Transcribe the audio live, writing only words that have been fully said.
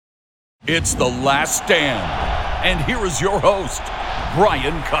It's The Last Stand. And here is your host,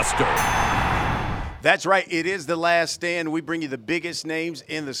 Brian Custer. That's right. It is The Last Stand. We bring you the biggest names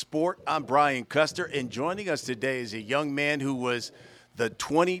in the sport. I'm Brian Custer, and joining us today is a young man who was the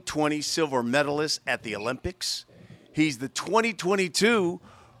 2020 silver medalist at the Olympics. He's the 2022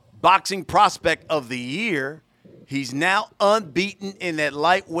 Boxing Prospect of the Year. He's now unbeaten in that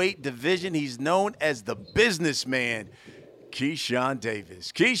lightweight division. He's known as the businessman, Keyshawn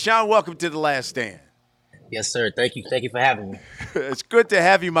Davis. Keyshawn, welcome to The Last Stand. Yes, sir. Thank you. Thank you for having me. It's good to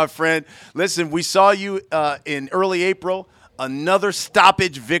have you, my friend. Listen, we saw you in early April. Another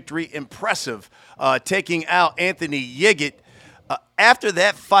stoppage victory. Impressive. Taking out Anthony Yiggett. After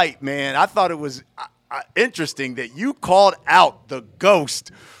that fight, man, I thought it was interesting that you called out the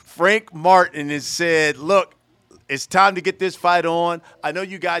ghost, Frank Martin, and said, look, it's time to get this fight on. I know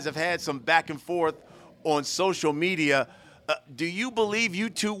you guys have had some back and forth on social media. Do you believe you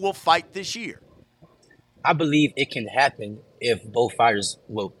two will fight this year? I believe it can happen if both fighters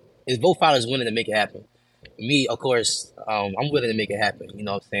willing to make it happen. Me, of course, I'm willing to make it happen. You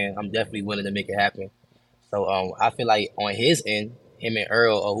know what I'm saying? I'm definitely willing to make it happen. So I feel like on his end, him and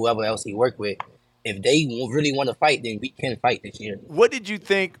Earl or whoever else he worked with, if they really want to fight, then we can fight this year. What did you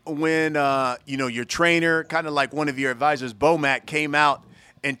think when your trainer, kind of like one of your advisors, Bomac, came out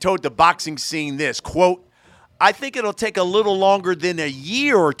and told the boxing scene this, quote, I think it'll take a little longer than a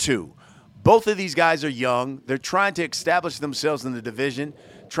year or two. Both of these guys are young. They're trying to establish themselves in the division,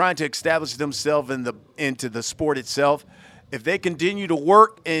 trying to establish themselves into the sport itself. If they continue to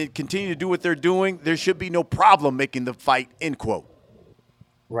work and continue to do what they're doing, there should be no problem making the fight, end quote.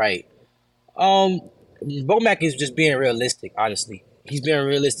 Right. Bomac is just being realistic, honestly. He's being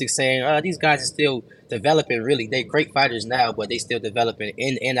realistic, saying these guys are still developing, really. They're great fighters now, but they still developing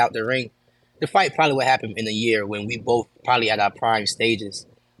in and out the ring. The fight probably will happen in a year when we both probably at our prime stages.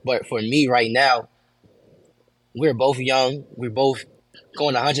 But for me right now, we're both young. We're both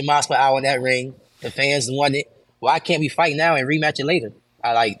going 100 miles per hour in that ring. The fans want it. Why can't we fight now and rematch it later?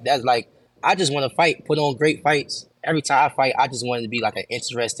 I just want to fight, put on great fights. Every time I fight, I just want it to be like an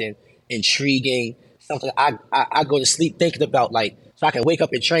interesting, intriguing, something I go to sleep thinking about, like, so I can wake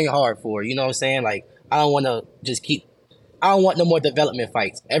up and train hard for. You know what I'm saying? Like, I don't want no more development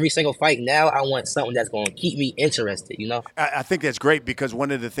fights. Every single fight now, I want something that's going to keep me interested, you know? I think that's great because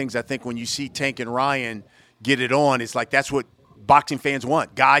one of the things I think when you see Tank and Ryan get it on, it's like that's what boxing fans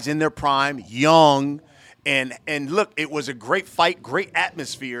want. Guys in their prime, young, and look, it was a great fight, great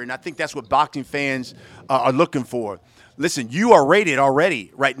atmosphere, and I think that's what boxing fans are looking for. Listen, you are rated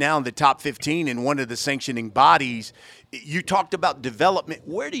already right now in the top 15 in one of the sanctioning bodies. You talked about development.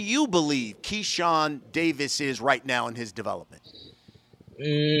 Where do you believe Keyshawn Davis is right now in his development?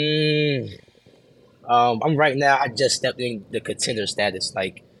 I'm right now, I just stepped in the contender status.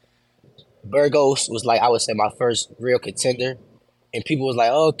 Like, Burgos was like, I would say, my first real contender. And people was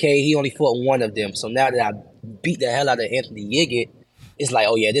like, okay, he only fought one of them. So now that I beat the hell out of Anthony Yiggett, it's like,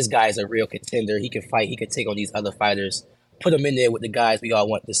 oh yeah, this guy is a real contender. He can fight. He can take on these other fighters. Put him in there with the guys we all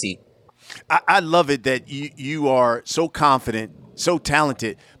want to see. I love it that you are so confident, so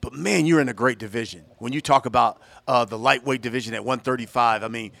talented, but, man, you're in a great division. When you talk about the lightweight division at 135, I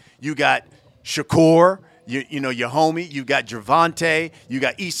mean, you got Shakur, your homie. You got Gervonta. You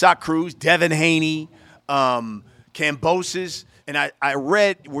got Isaac Cruz, Devin Haney, Cambosis. And I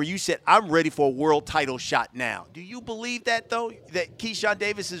read where you said, I'm ready for a world title shot now. Do you believe that, though, that Keyshawn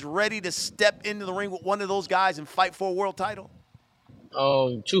Davis is ready to step into the ring with one of those guys and fight for a world title?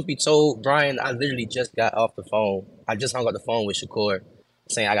 Truth be told, Brian, I literally just got off the phone. I just hung up the phone with Shakur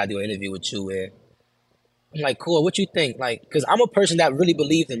saying I got to do an interview with you. And I'm like, cool, what you think? Like, because I'm a person that really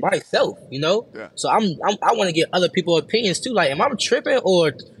believes in myself, you know? Yeah. So I want to get other people's opinions, too. Like, am I tripping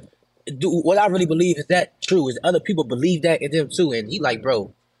or what I really believe is that true? Is other people believe that in them, too? And he like,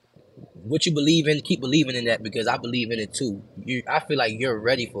 bro, what you believe in, keep believing in that because I believe in it, too. I feel like you're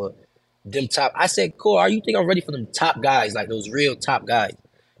ready for them top. I said, cool, you think I'm ready for them top guys, like those real top guys?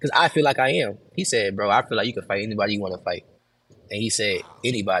 Because I feel like I am. He said, bro, I feel like you can fight anybody you want to fight. And he said,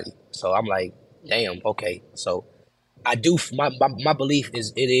 anybody. So I'm like, damn, okay. So I do, my belief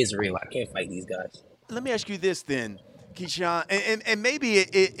is it is real. I can't fight these guys. Let me ask you this then, Keyshawn, and maybe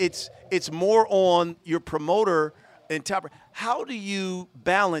it's more on your promoter and top. How do you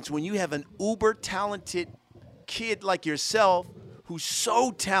balance when you have an uber talented kid like yourself who's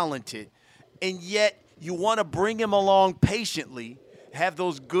so talented, and yet you want to bring him along patiently, have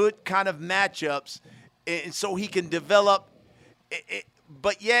those good kind of matchups, and so he can develop,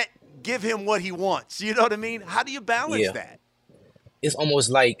 but yet give him what he wants. You know what I mean? How do you balance that? It's almost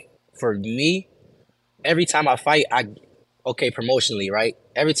like, for me, every time I fight, okay, promotionally, right?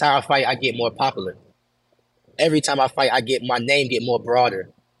 Every time I fight, I get more popular. Every time I fight, I get my name get more broader.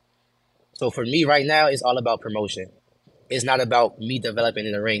 So for me right now, it's all about promotion. It's not about me developing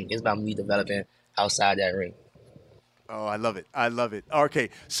in the ring. It's about me developing outside that ring. Oh, I love it. I love it. Okay,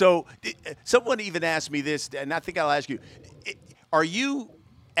 so someone even asked me this, and I think I'll ask you: are you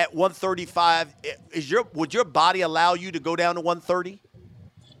at 135? Would your body allow you to go down to 130?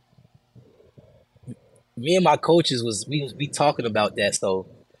 Me and my coaches we talking about that. So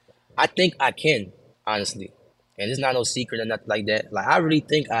I think I can, honestly. And it's not no secret or nothing like that. Like I really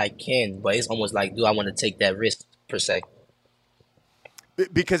think I can, but it's almost like, do I want to take that risk per se?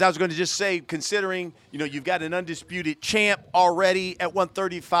 Because I was going to just say, considering you've got an undisputed champ already at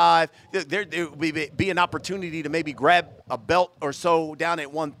 135, there would be an opportunity to maybe grab a belt or so down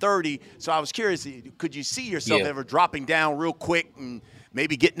at 130. So I was curious, could you see yourself ever dropping down real quick and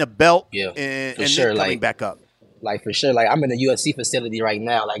maybe getting a belt and then coming back up? Like for sure, like I'm in a UFC facility right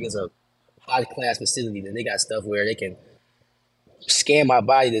now. Like it's a high class facility that they got stuff where they can scan my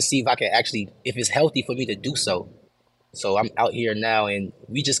body to see if I can if it's healthy for me to do so. So I'm out here now, and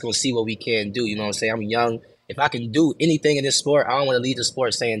we just gonna see what we can do. You know what I'm saying? I'm young. If I can do anything in this sport, I don't want to leave the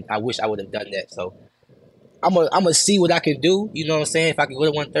sport saying I wish I would have done that. So I'm gonna see what I can do. You know what I'm saying? If I can go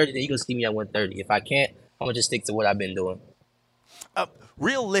to 130, then you gonna see me at 130. If I can't, I'm gonna just stick to what I've been doing.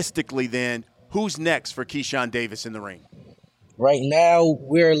 Realistically, then, who's next for Keyshawn Davis in the ring? Right now,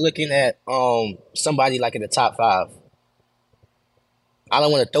 we're looking at somebody like in the top 5. I don't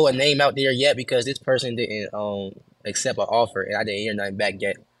want to throw a name out there yet because this person didn't accept an offer, and I didn't hear nothing back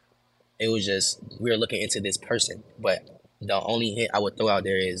yet. It was just we're looking into this person, but the only hint I would throw out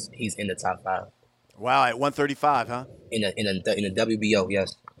there is he's in the top 5. Wow, at 135, huh? In a WBO,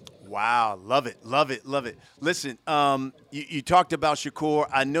 yes. Wow, love it, love it, love it. Listen, you talked about Shakur.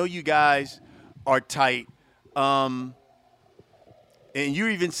 I know you guys are tight, and you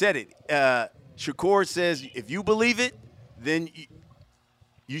even said it. Shakur says if you believe it, then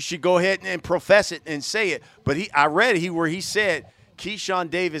you should go ahead and profess it and say it. But I read where he said Keyshawn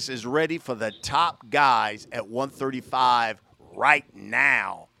Davis is ready for the top guys at 135 right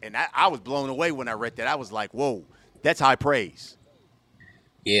now. And I was blown away when I read that. I was like, whoa, that's high praise.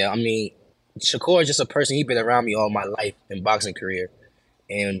 Yeah, I mean, Shakur is just a person. He's been around me all my life in boxing career.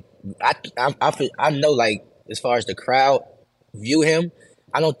 And I know, like, as far as the crowd view him,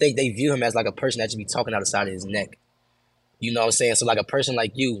 I don't think they view him as like a person that should be talking out the side of his neck. You know what I'm saying? So like a person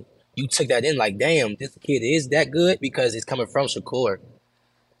like you took that in like, damn, this kid is that good because it's coming from Shakur.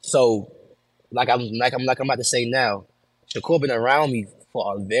 So like I'm about to say now, Shakur been around me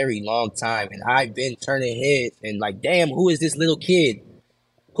for a very long time, and I've been turning heads and like, damn, who is this little kid?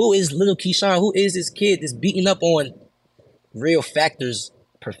 Who is little Keyshawn? Who is this kid that's beating up on real factors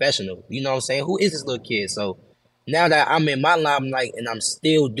professional? You know what I'm saying? Who is this little kid? So now that I'm in my limelight and I'm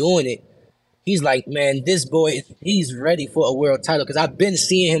still doing it, he's like, man, this boy, he's ready for a world title because I've been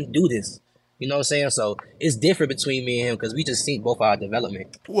seeing him do this. You know what I'm saying? So it's different between me and him because we just seen both our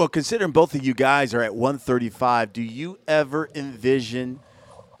development. Well, considering both of you guys are at 135, do you ever envision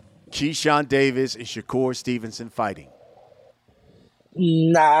Keyshawn Davis and Shakur Stevenson fighting?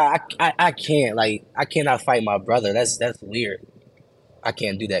 Nah, I can't. Like, I cannot fight my brother. That's weird. I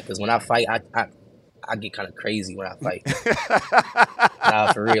can't do that because when I fight, I get kind of crazy when I fight.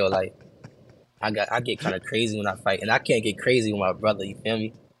 Nah, for real. Like, I get kind of crazy when I fight, and I can't get crazy with my brother. You feel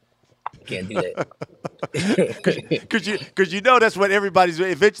me? I can't do that. Because you know that's what everybody's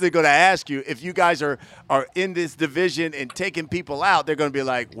eventually going to ask you. If you guys are in this division and taking people out, they're going to be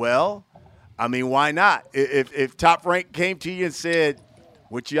like, well, I mean, why not? If Top Rank came to you and said,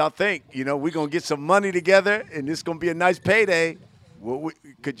 what y'all think? You know, we're going to get some money together, and this is going to be a nice payday.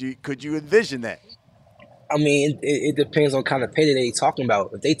 Could you envision that? I mean, it depends on kind of payday they talking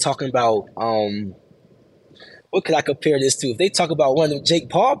about. If they talking about, what could I compare this to? If they talk about one of them Jake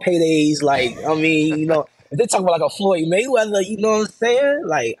Paul paydays, like, I mean, you know, if they talk about like a Floyd Mayweather, you know what I'm saying?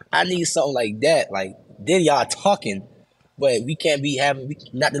 Like, I need something like that. Like, then y'all talking. But we can't be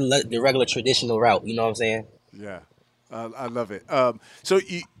not the regular traditional route. You know what I'm saying? Yeah, I love it. So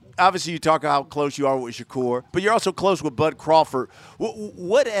obviously you talk how close you are with Shakur, but you're also close with Bud Crawford.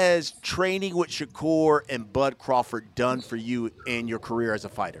 What has training with Shakur and Bud Crawford done for you in your career as a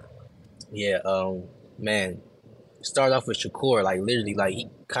fighter? Yeah, man, start off with Shakur, like literally, like he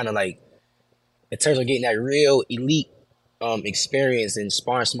kind of like in terms of getting that real elite experience and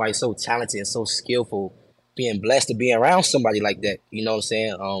sparring somebody so talented and so skillful. Being blessed to be around somebody like that, you know what I'm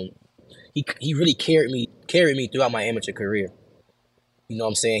saying? He really carried me throughout my amateur career. You know what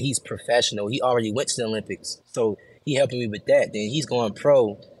I'm saying? He's professional. He already went to the Olympics, so he helping me with that. Then he's going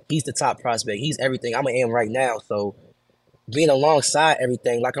pro. He's the top prospect. He's everything I'm an AM right now. So being alongside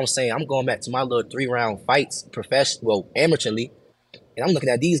everything, like I'm saying, I'm going back to my little 3-round fights, amateurly, and I'm looking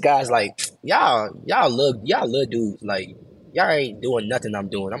at these guys like y'all little dudes, like y'all ain't doing nothing I'm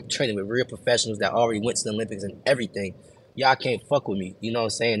doing. I'm training with real professionals that already went to the Olympics and everything. Y'all can't fuck with me, you know what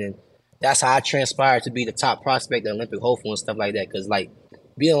I'm saying? And that's how I transpired to be the top prospect, the Olympic hopeful and stuff like that. Cause like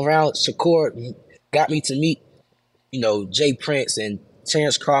being around Shakur got me to meet, Jay Prince and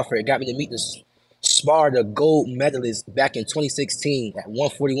Terrence Crawford. It got me to meet spar the gold medalist back in 2016 at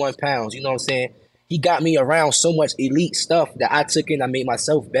 141 pounds. You know what I'm saying? He got me around so much elite stuff that I took in. I made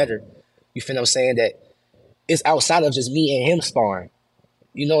myself better. You feel what I'm saying? That it's outside of just me and him sparring.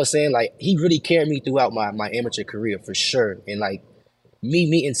 You know what I'm saying? Like, he really carried me throughout my amateur career for sure. And like, me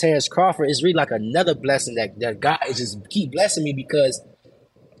meeting Terrence Crawford is really like another blessing that God is just keep blessing me, because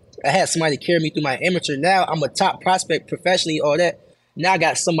I had somebody carry me through my amateur. Now I'm a top prospect professionally, all that. Now I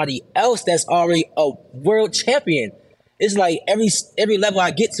got somebody else that's already a world champion. It's like every level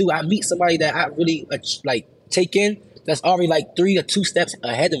I get to, I meet somebody that I really like take in that's already like 3 or 2 steps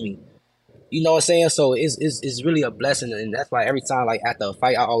ahead of me. You know what I'm saying? So it's really a blessing, and that's why every time like after a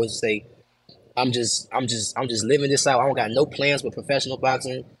fight, I always say, I'm just living this out. I don't got no plans with professional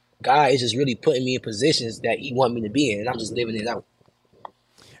boxing. God is just really putting me in positions that He want me to be in, and I'm just living it out.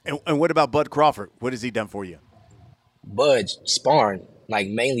 And what about Bud Crawford? What has he done for you? Bud, sparring, like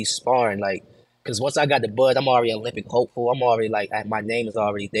mainly sparring, like, because once I got the Bud, I'm already Olympic hopeful. I'm already like, my name is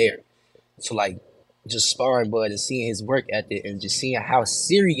already there. So like, just sparring Bud and seeing his work ethic and just seeing how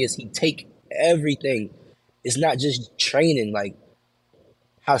serious he take everything. It's not just training, like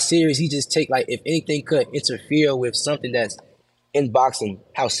how serious he just take, like if anything could interfere with something that's in boxing,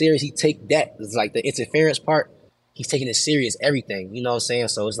 how serious he take that. It's like the interference part, he's taking it serious, everything. You know what I'm saying?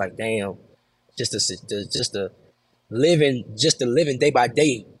 So it's like, damn, just the living day by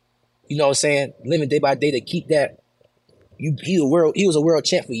day. You know what I'm saying? Living day by day to keep that. He was a world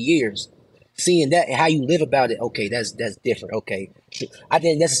champ for years. Seeing that and how you live about it, okay, that's different. Okay, I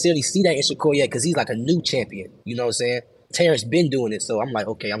didn't necessarily see that in Shakur yet because he's like a new champion. You know what I'm saying? Terrence been doing it, so I'm like,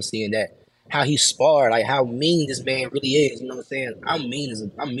 okay, I'm seeing that. How he sparred, like how mean this man really is. You know what I'm saying? I'm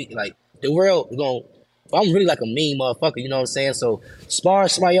mean. Like the world is going. I'm really like a mean motherfucker. You know what I'm saying? So sparring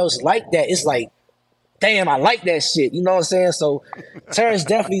somebody else like that, it's like, damn, I like that shit. You know what I'm saying? So Terrence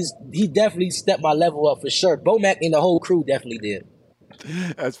definitely stepped my level up for sure. Bomac and the whole crew definitely did.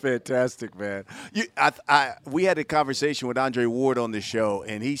 That's fantastic, man. We had a conversation with Andre Ward on the show,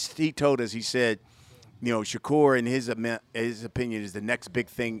 and he told us, he said, Shakur, in his opinion, is the next big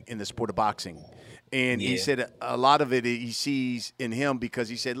thing in the sport of boxing. And he said a lot of it he sees in him because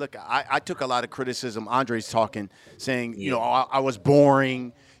he said, look, I took a lot of criticism. Andre's talking, saying, I was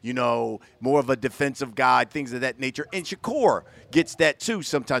boring, more of a defensive guy, things of that nature. And Shakur gets that too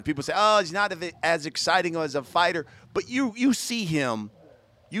sometimes. People say, oh, he's not as exciting as a fighter. But you see him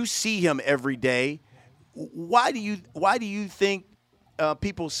every day. Why do you think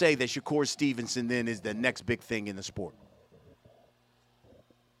people say that Shakur Stevenson then is the next big thing in the sport?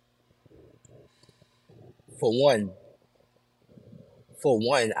 For one,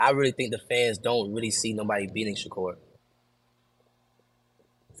 I really think the fans don't really see nobody beating Shakur.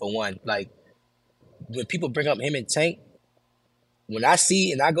 For one, like when people bring up him and Tank, when I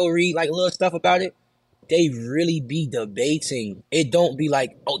see and I go read like little stuff about it, they really be debating. It don't be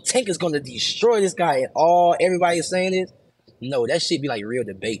like, oh, Tank is gonna destroy this guy, and all everybody is saying is, no, that shit be like real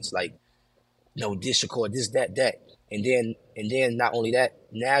debates. Like, no, this Shakur, this, that, and then not only that,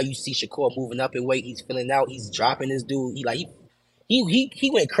 now you see Shakur moving up in weight. He's filling out. He's dropping this dude.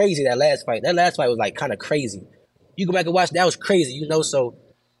 He went crazy that last fight. That last fight was like kind of crazy. You go back and watch. That was crazy, So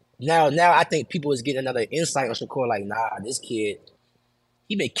now I think people is getting another insight on Shakur. Like, nah, this kid,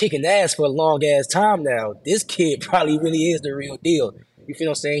 he been kicking ass for a long ass time now. This kid probably really is the real deal. You feel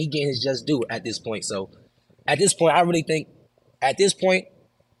what I'm saying? He getting his just due at this point. So at this point, I really think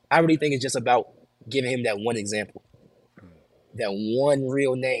it's just about giving him that one example. That one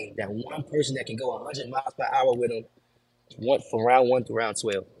real name, that one person that can go 100 miles per hour with him, from round 1 to round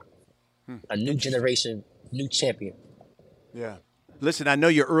 12. A new generation, new champion. Yeah. Listen, I know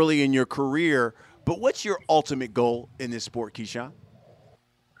you're early in your career, but what's your ultimate goal in this sport, Keyshawn?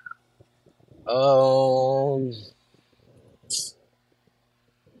 I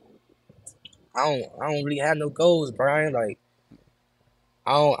don't really have no goals, Brian. Like,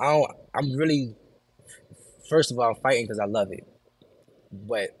 I'm really, first of all, I'm fighting because I love it.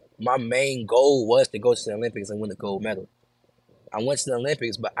 But my main goal was to go to the Olympics and win the gold medal. I went to the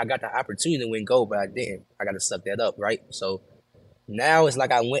Olympics, but I got the opportunity to win gold, but I didn't. I got to suck that up, right? So now it's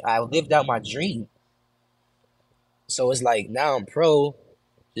like I lived out my dream. So it's like now I'm pro,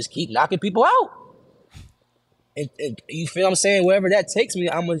 just keep knocking people out. And you feel what I'm saying? Wherever that takes me,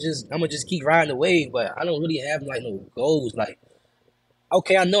 I'm gonna just keep riding the wave. But I don't really have like no goals. Like,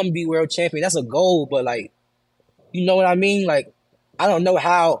 okay, I know I'm gonna be world champion. That's a goal, but like, you know what I mean? Like, I don't know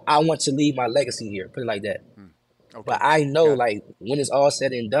how I want to leave my legacy here. Put it like that. Okay. But I know, Got it. like, when it's all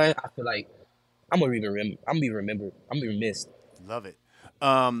said and done, I feel like I'm gonna be remembered. I'm gonna be remembered. I'm gonna be missed. Love it.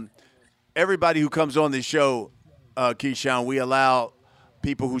 Everybody who comes on this show, Keyshawn, we allow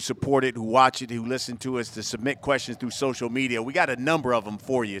people who support it, who watch it, who listen to us to submit questions through social media. We got a number of them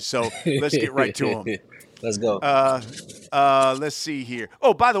for you, so let's get right to them. Let's go. Let's see here.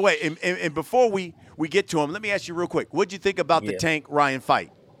 Oh, by the way, and before we get to them, let me ask you real quick. What'd you think about the Yeah. Tank Ryan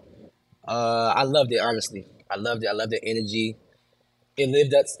fight? I loved it, honestly. I loved it. I loved the energy. It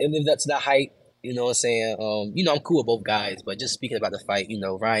lived up to the hype. You know what I'm saying? I'm cool with both guys, but just speaking about the fight,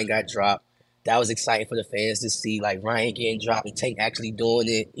 Ryan got dropped. That was exciting for the fans to see, like, Ryan getting dropped and Tank actually doing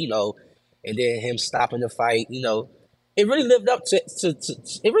it, and then him stopping the fight, It really lived up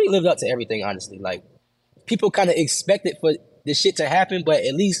to everything, honestly. Like, people kind of expected for this shit to happen, but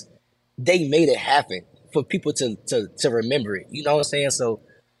at least they made it happen for people to remember it. You know what I'm saying? So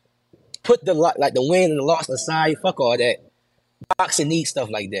put the win and the loss aside, fuck all that. Boxing needs stuff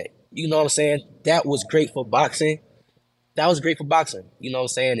like that. You know what I'm saying? That was great for boxing. You know what I'm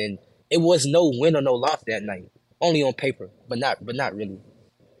saying? And it was no win or no loss that night. Only on paper, but not really.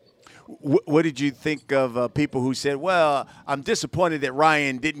 What did you think of people who said, "Well, I'm disappointed that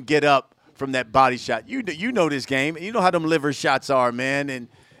Ryan didn't get up from that body shot"? You know this game, you know how them liver shots are, man. And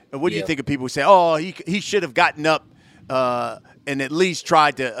what do you think of people who say, "Oh, he should have gotten up and at least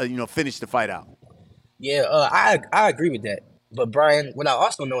tried to finish the fight out"? Yeah, I agree with that. But Brian, what I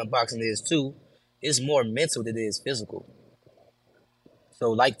also know in boxing is too, it's more mental than it is physical.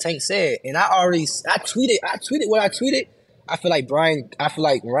 So like Tank said, and I tweeted what I tweeted. I feel like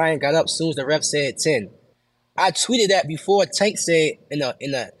Ryan got up soon as the ref said 10. I tweeted that before Tank said in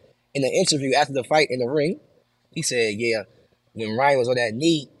the interview after the fight in the ring. He said, yeah, when Ryan was on that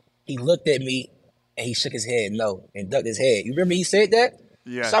knee, he looked at me and he shook his head no and ducked his head. You remember he said that?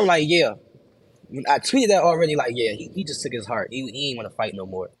 Yeah. So I'm like, yeah. I tweeted that already, like, yeah, he just took his heart. He ain't want to fight no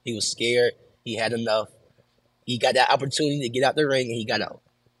more. He was scared. He had enough. He got that opportunity to get out the ring, and he got out.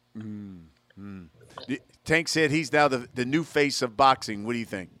 Tank said he's now the new face of boxing. What do you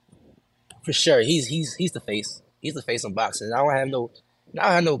think? For sure, he's the face. He's the face of boxing. And I don't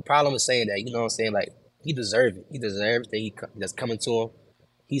have no problem with saying that. You know what I'm saying? Like, he deserves it. He deserves everything that's coming to him.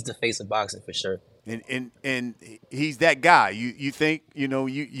 He's the face of boxing for sure. And he's that guy. You think,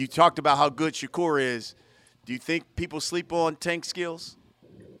 you talked about how good Shakur is. Do you think people sleep on Tank's skills?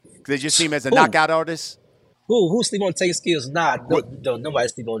 They just see him as a knockout artist? Who sleep on Tank's skills? Nah, don't nobody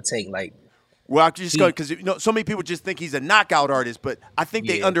sleep on Tank. Like, well, I'm just going because so many people just think he's a knockout artist, but I think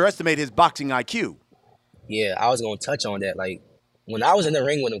they underestimate his boxing IQ. Yeah, I was gonna touch on that. Like, when I was in the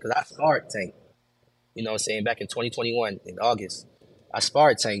ring with him, because I sparred Tank, you know what I'm saying, back in 2021 in August, I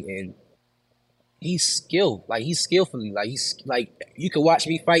sparred Tank, and he's skilled. Like, he's skillfully. Like, he's like, you can watch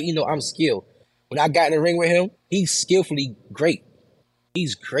me fight. I'm skilled. When I got in the ring with him, he's skillfully great.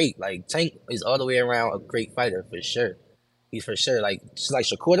 He's great. Like, Tank is all the way around a great fighter for sure. He's for sure like just like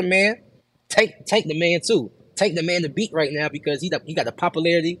Shakur the man. Tank the man too. Tank the man to beat right now because he got the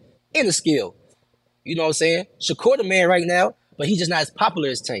popularity and the skill. You know what I'm saying? Shakur the man right now, but he's just not as popular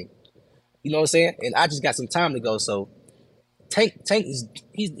as Tank. You know what I'm saying? And I just got some time to go, so Tank is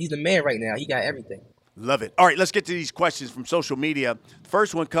he's the man right now. He got everything. Love it. All right, let's get to these questions from social media.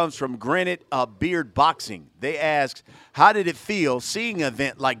 First one comes from Granite Beard Boxing. They ask, how did it feel seeing an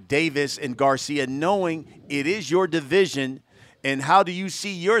event like Davis and Garcia, knowing it is your division, and how do you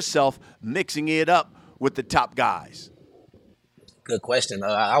see yourself mixing it up with the top guys? Good question.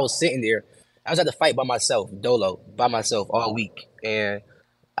 I was sitting there. I was at the fight by myself, dolo, by myself all week. And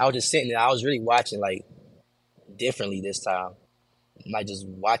I was just sitting there. I was really watching, like, differently this time. Like, just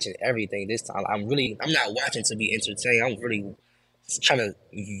watching everything this time. I'm not watching to be entertained. I'm really trying to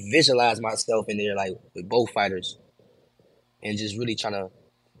visualize myself in there, like, with both fighters, and just really trying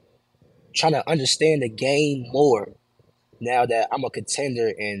to understand the game more now that I'm a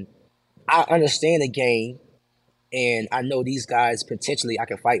contender and I understand the game, and I know these guys potentially I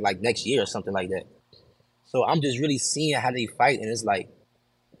can fight like next year or something like that. So I'm just really seeing how they fight, and it's like,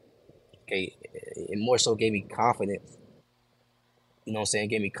 okay, it more so gave me confidence. You know what I'm saying? It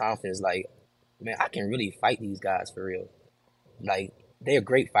gave me confidence, like, man, I can really fight these guys for real. Like, they're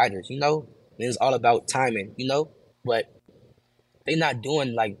great fighters, And it's all about timing, But they're not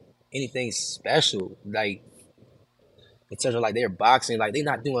doing, like, anything special. Like, in terms of, like, their boxing, like, they're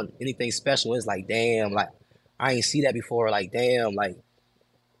not doing anything special. It's like, damn, like, I ain't see that before. Like, damn, like,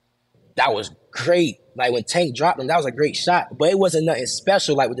 that was great. Like when Tank dropped him, that was a great shot, but it wasn't nothing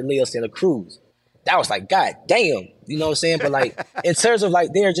special like with the Leo Santa Cruz. That was like, God damn, you know what I'm saying? But like in terms of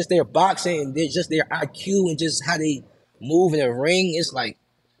like their boxing and just their IQ and just how they move in the ring, it's like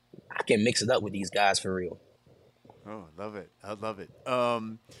I can mix it up with these guys for real. Oh, I love it. I love it.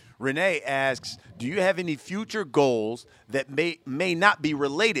 Renee asks, do you have any future goals that may not be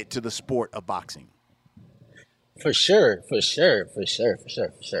related to the sport of boxing? For sure.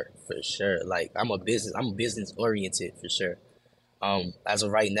 Like I'm business oriented for sure. As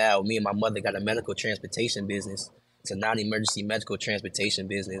of right now, me and my mother got a medical transportation business. It's a non-emergency medical transportation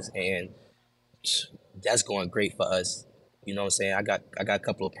business, and that's going great for us. You know what I'm saying? I got a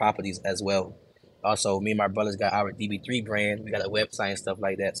couple of properties as well. Also, me and my brothers got our DB3 brand. We got a website and stuff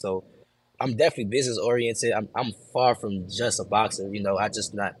like that. So I'm definitely business oriented. I'm far from just a boxer. You know, I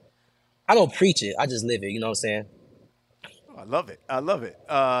don't preach it. I just live it. You know what I'm saying? Oh, I love it. I love it.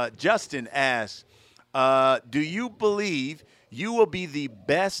 Justin asks, do you believe you will be the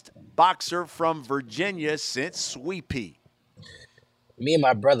best boxer from Virginia since Sweepy? Me and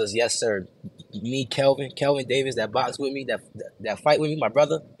my brothers, yes, sir. Me, Kelvin Davis, that boxed with me, that fight with me, my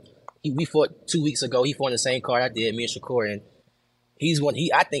brother. We fought 2 weeks ago. He fought in the same card I did, me and Shakur, and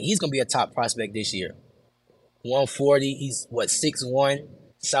I think he's gonna be a top prospect this year. 140. He's 6'1",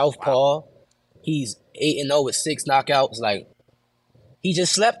 southpaw. Wow. He's 8-0 with 6 knockouts. Like he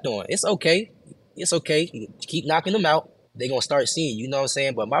just slept on. It's okay. You keep knocking them out. They're gonna start seeing you. You know what I'm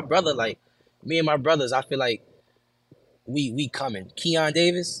saying? But my brother, like me and my brothers, I feel like we coming. Keyshawn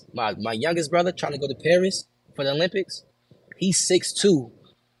Davis, my youngest brother, trying to go to Paris for the Olympics. He's 6'2".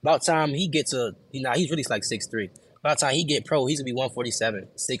 About time he gets he's really like 6'3". By the time he get pro, he's gonna be 147,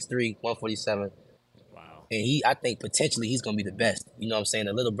 6'3", 147. Wow. And I think potentially he's gonna be the best. You know what I'm saying?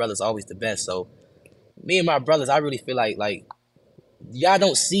 The little brother's always the best. So me and my brothers, I really feel like y'all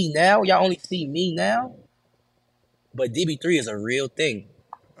don't see now, y'all only see me now. But DB3 is a real thing.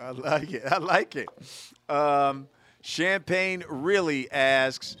 I like it. Champagne really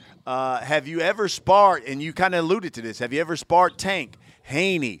asks, have you ever sparred, and you kind of alluded to this, have you ever sparred Tank,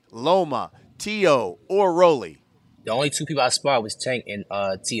 Haney, Loma, Tio, or Rolly? The only 2 people I sparred was Tank and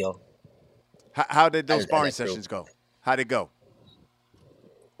Tio. How did those sparring sessions go? How'd it go?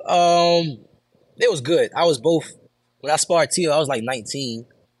 It was good. I was both. When I sparred Tio, I was like 19.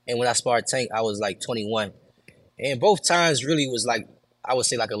 And when I sparred Tank, I was like 21. And both times really was like, I would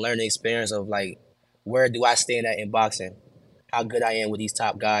say like a learning experience of like, where do I stand at in boxing? How good I am with these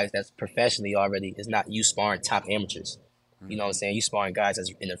top guys that's professionally already. It's not you sparring top amateurs. You know what I'm saying? You sparring guys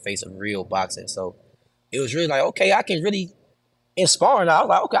that's in the face of real boxing. So it was really like, okay, I can really, in sparring, I was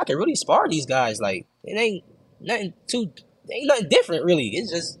like, okay, I can really spar these guys. Like, it ain't nothing different really. It's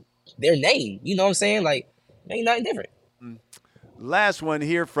just their name. You know what I'm saying? Like, it ain't nothing different. Last one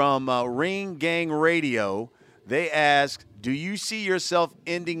here from Ring Gang Radio. They ask, do you see yourself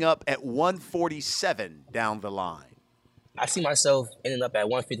ending up at 147 down the line? I see myself ending up at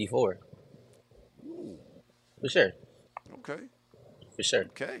 154. Ooh. For sure. Okay. For sure.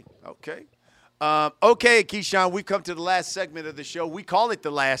 Okay. Okay, Keyshawn, we've come to the last segment of the show. We call it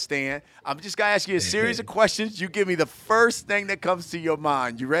The Last Stand. I'm just going to ask you a series of questions. You give me the first thing that comes to your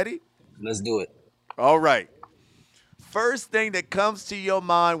mind. You ready? Let's do it. All right. First thing that comes to your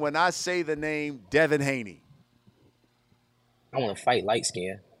mind when I say the name Devin Haney. I want to fight light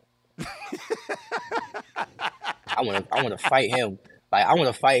skin. I want to fight him. Like I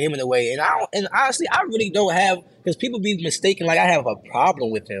want to fight him in a way, and honestly, I really don't have, because people be mistaken like I have a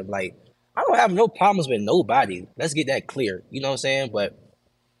problem with him. Like I don't have no problems with nobody. Let's get that clear. You know what I'm saying? But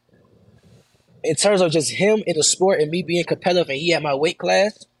in terms of just him in the sport and me being competitive and he at my weight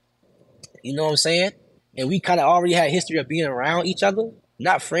class, you know what I'm saying? And we kind of already had a history of being around each other,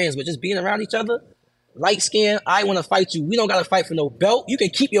 not friends, but just being around each other. Light skin, I want to fight you. We don't got to fight for no belt. You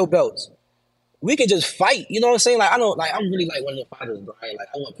can keep your belts. We can just fight. You know what I'm saying? Like, I'm really like one of the fighters, Brian. Like,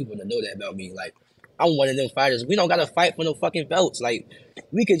 I want people to know that about me. Like, I'm one of them fighters. We don't got to fight for no fucking belts. Like,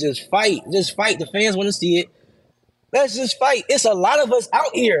 we can just fight. Just fight. The fans want to see it. Let's just fight. It's a lot of us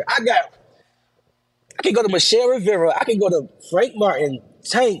out here. I can go to Michelle Rivera. I can go to Frank Martin,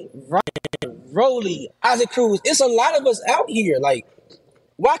 Tank, Ryan, Rolly, Isaac Cruz. It's a lot of us out here. Like,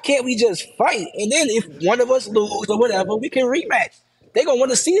 why can't we just fight? And then if one of us lose or whatever, we can rematch. They gonna want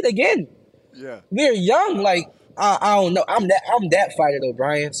to see it again. Yeah, we're young. Like I don't know. I'm that fighter though,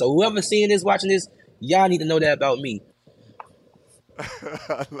 Brian. So whoever's seeing this, watching this, y'all need to know that about me.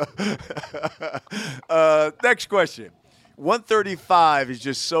 Next question. 135 is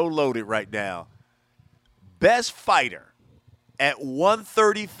just so loaded right now. Best fighter at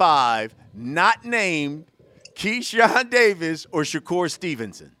 135, not named Keyshawn Davis or Shakur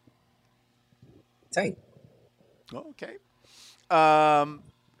Stevenson? Tank. Okay. Man,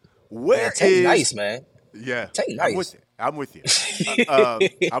 Tank nice, man. Yeah, Tank nice. I'm with you.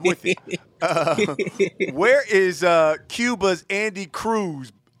 I'm with you. Where is Cuba's Andy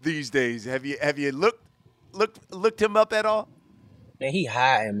Cruz these days? Have you looked him up at all? Man, he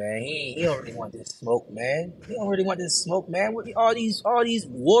hiding, man. He don't really want this smoke, man. He don't really want this smoke, man. With all these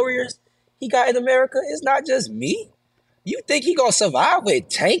warriors he got in America, it's not just me. You think he gonna survive with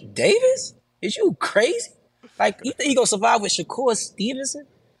Tank Davis? Is you crazy? Like, you think he gonna survive with Shakur Stevenson?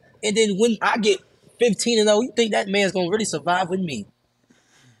 And then when I get 15-0, you think that man's gonna really survive with me?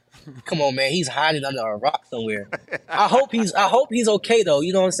 Come on, man. He's hiding under a rock somewhere. I hope he's okay though.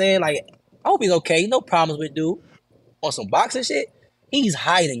 You know what I'm saying? Like, I hope he's okay. No problems with dude. On some boxing shit, he's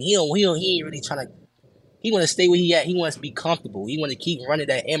hiding. He ain't really trying to. He want to stay where he at. He wants to be comfortable. He want to keep running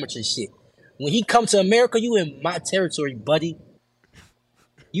that amateur shit. When he come to America, you in my territory, buddy.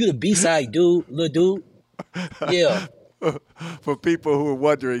 You the B-side dude, little dude. Yeah. For people who are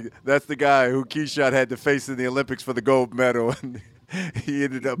wondering, that's the guy who Keyshawn had to face in the Olympics for the gold medal, and he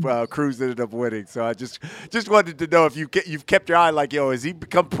ended up Cruz ended up winning. So I just wanted to know if you've kept your eye like, yo, has he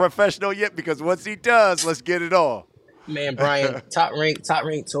become professional yet? Because once he does, let's get it all. Man, Brian, Top Rank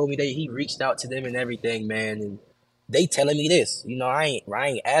told me that he reached out to them and everything, man, and they telling me this. You know, I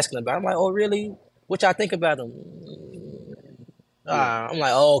ain't asking about it. I'm like, oh, really? What y'all think about him? I'm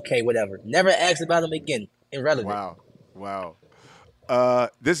like, oh, okay, whatever. Never asked about him again. Irrelevant. Wow.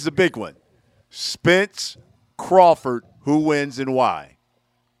 This is a big one. Spence Crawford, who wins and why?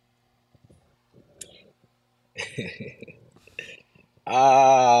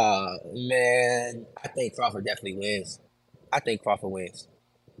 Man, I think Crawford definitely wins. I think Crawford wins.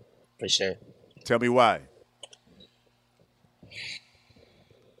 For sure. Tell me why.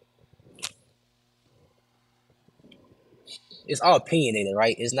 It's all opinionated,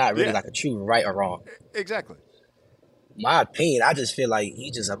 right? It's not really like a true right or wrong. Exactly. My opinion, I just feel like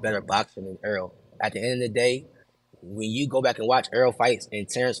he's just a better boxer than Earl. At the end of the day, when you go back and watch Earl fights and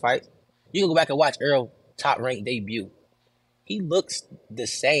Terrence fights, you can go back and watch Earl Top Rank debut. He looks the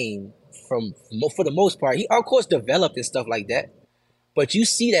same for the most part. He, of course, developed and stuff like that. But you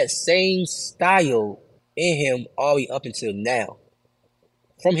see that same style in him all the way up until now.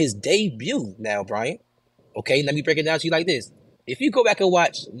 From his debut now, Brian. Okay, let me break it down to you like this. If you go back and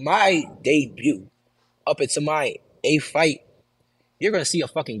watch my debut up until my 8th fight, you're going to see a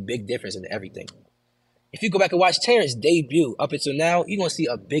fucking big difference in everything. If you go back and watch Terrence's debut up until now, you're going to see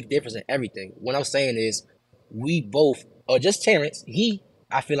a big difference in everything. What I'm saying is, we both, or just Terrence,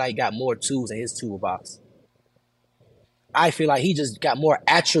 I feel like got more tools in his toolbox. I feel like he just got more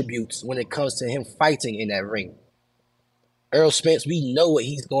attributes when it comes to him fighting in that ring. Earl Spence, we know what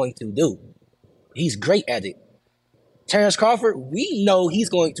he's going to do. He's great at it. Terrence Crawford, we know he's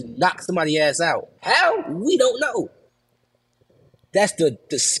going to knock somebody's ass out. How? We don't know. That's the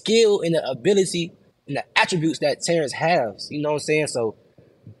skill and the ability and the attributes that Terrence has. You know what I'm saying? So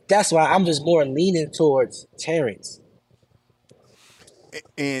that's why I'm just more leaning towards Terrence.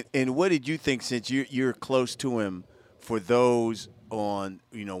 And what did you think, since you're close to him, for those on,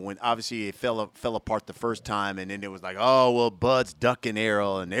 when obviously it fell apart the first time, and then it was like, oh, well, Bud's ducking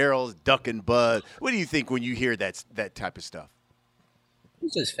Errol and Errol's ducking Bud. What do you think when you hear that type of stuff?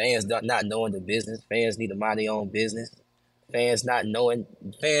 It's just fans not knowing the business. Fans need to mind their own business. Fans not knowing.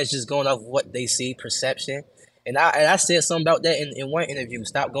 Fans just going off what they see, perception. And I said something about that in one interview.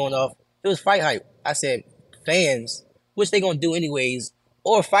 Stop going off. It was fight hype. I said fans, which they gonna do anyways,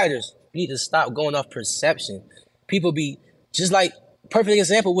 or fighters need to stop going off perception. People be just like, perfect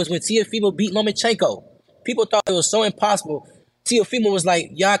example was when Teofimo beat Lomachenko. People thought it was so impossible. Teofimo was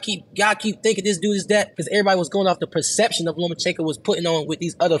like, y'all keep thinking this dude is that, because everybody was going off the perception of Lomachenko was putting on with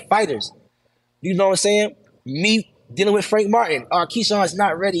these other fighters. You know what I'm saying? Me dealing with Frank Martin. Keyshawn's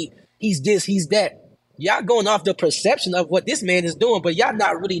not ready. He's this, he's that. Y'all going off the perception of what this man is doing, but y'all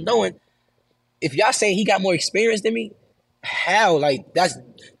not really knowing. If y'all saying he got more experience than me, how? Like, that's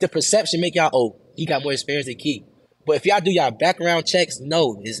the perception make y'all, oh, he got more experience than Key. But if y'all do y'all background checks,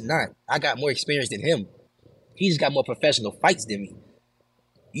 no, it's not. I got more experience than him. He just got more professional fights than me.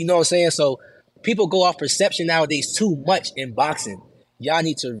 You know what I'm saying? So people go off perception nowadays too much in boxing.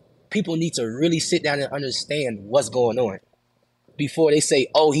 People need to really sit down and understand what's going on before they say,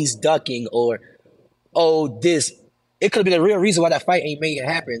 oh, he's ducking, or, oh, this. It could have been a real reason why that fight ain't made it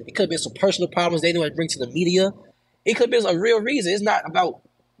happen. It could have been some personal problems they didn't want to bring to the media. It could have been a real reason. It's not about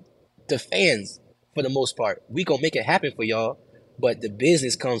the fans. For the most part, we gonna make it happen for y'all, but the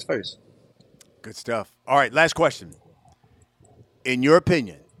business comes first. Good stuff. All right, last question. In your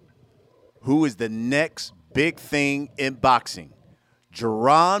opinion, who is the next big thing in boxing?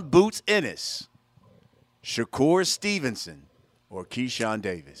 Jaron Boots Ennis Shakur Stevenson or Keyshawn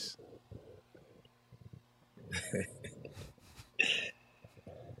Davis?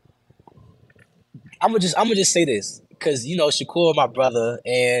 I'm gonna just say this because Shakur, my brother,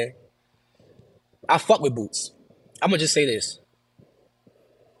 and I fuck with Boots. I'm gonna just say this.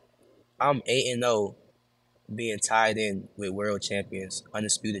 I'm 8-0, being tied in with world champions,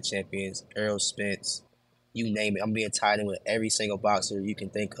 undisputed champions, Earl Spence, you name it. I'm being tied in with every single boxer you can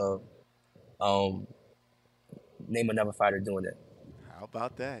think of. Name another fighter doing that. How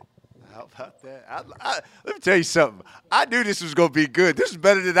about that? How about that? Let me tell you something. I knew this was going to be good. This was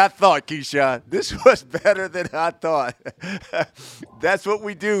better than I thought, Keyshawn. This was better than I thought. That's what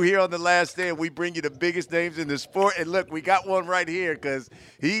we do here on The Last Stand. We bring you the biggest names in the sport. And look, we got one right here because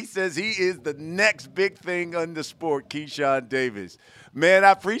he says he is the next big thing in the sport, Keyshawn Davis. Man,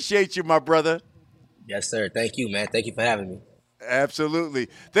 I appreciate you, my brother. Yes, sir. Thank you, man. Thank you for having me. Absolutely.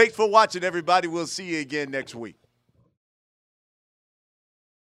 Thanks for watching, everybody. We'll see you again next week.